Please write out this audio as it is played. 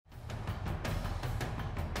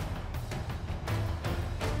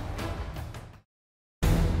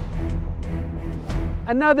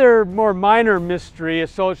Another more minor mystery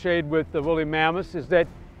associated with the woolly mammoths is that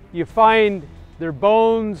you find their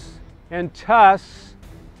bones and tusks,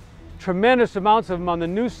 tremendous amounts of them on the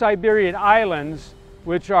New Siberian Islands,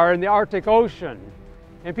 which are in the Arctic Ocean.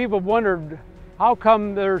 And people wondered, how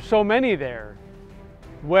come there are so many there?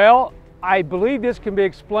 Well, I believe this can be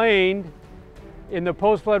explained in the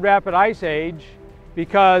post-flood rapid ice age,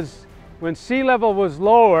 because when sea level was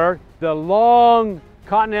lower, the long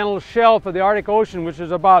continental shelf of the Arctic Ocean, which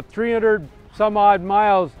is about 300 some odd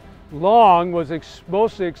miles long, was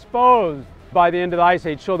mostly exposed by the end of the ice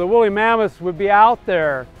age. So the woolly mammoths would be out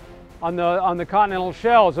there on the continental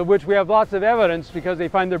shelves, of which we have lots of evidence because they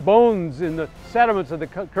find their bones in the sediments of the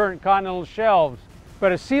current continental shelves.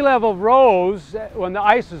 But as sea level rose, when the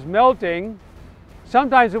ice was melting,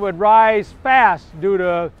 sometimes it would rise fast due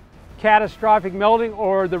to catastrophic melting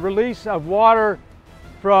or the release of water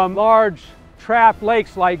from large trapped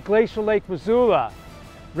lakes like Glacial Lake Missoula,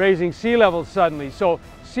 raising sea levels suddenly. So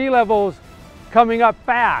sea levels coming up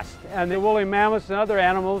fast, and the woolly mammoths and other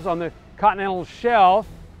animals on the continental shelf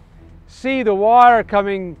see the water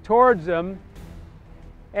coming towards them,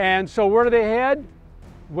 and so where do they head?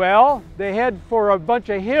 Well, they head for a bunch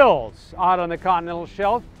of hills out on the continental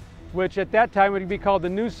shelf, which at that time would be called the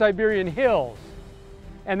New Siberian Hills.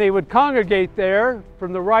 And they would congregate there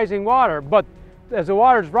from the rising water. But as the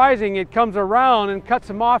water's rising, it comes around and cuts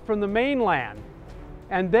them off from the mainland.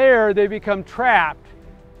 And there they become trapped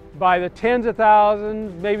by the tens of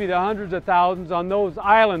thousands, maybe the hundreds of thousands on those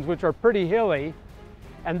islands, which are pretty hilly.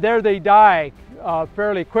 And there they die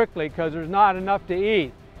fairly quickly because there's not enough to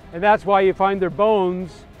eat. And that's why you find their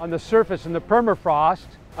bones on the surface in the permafrost,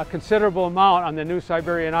 a considerable amount on the New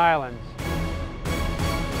Siberian Islands.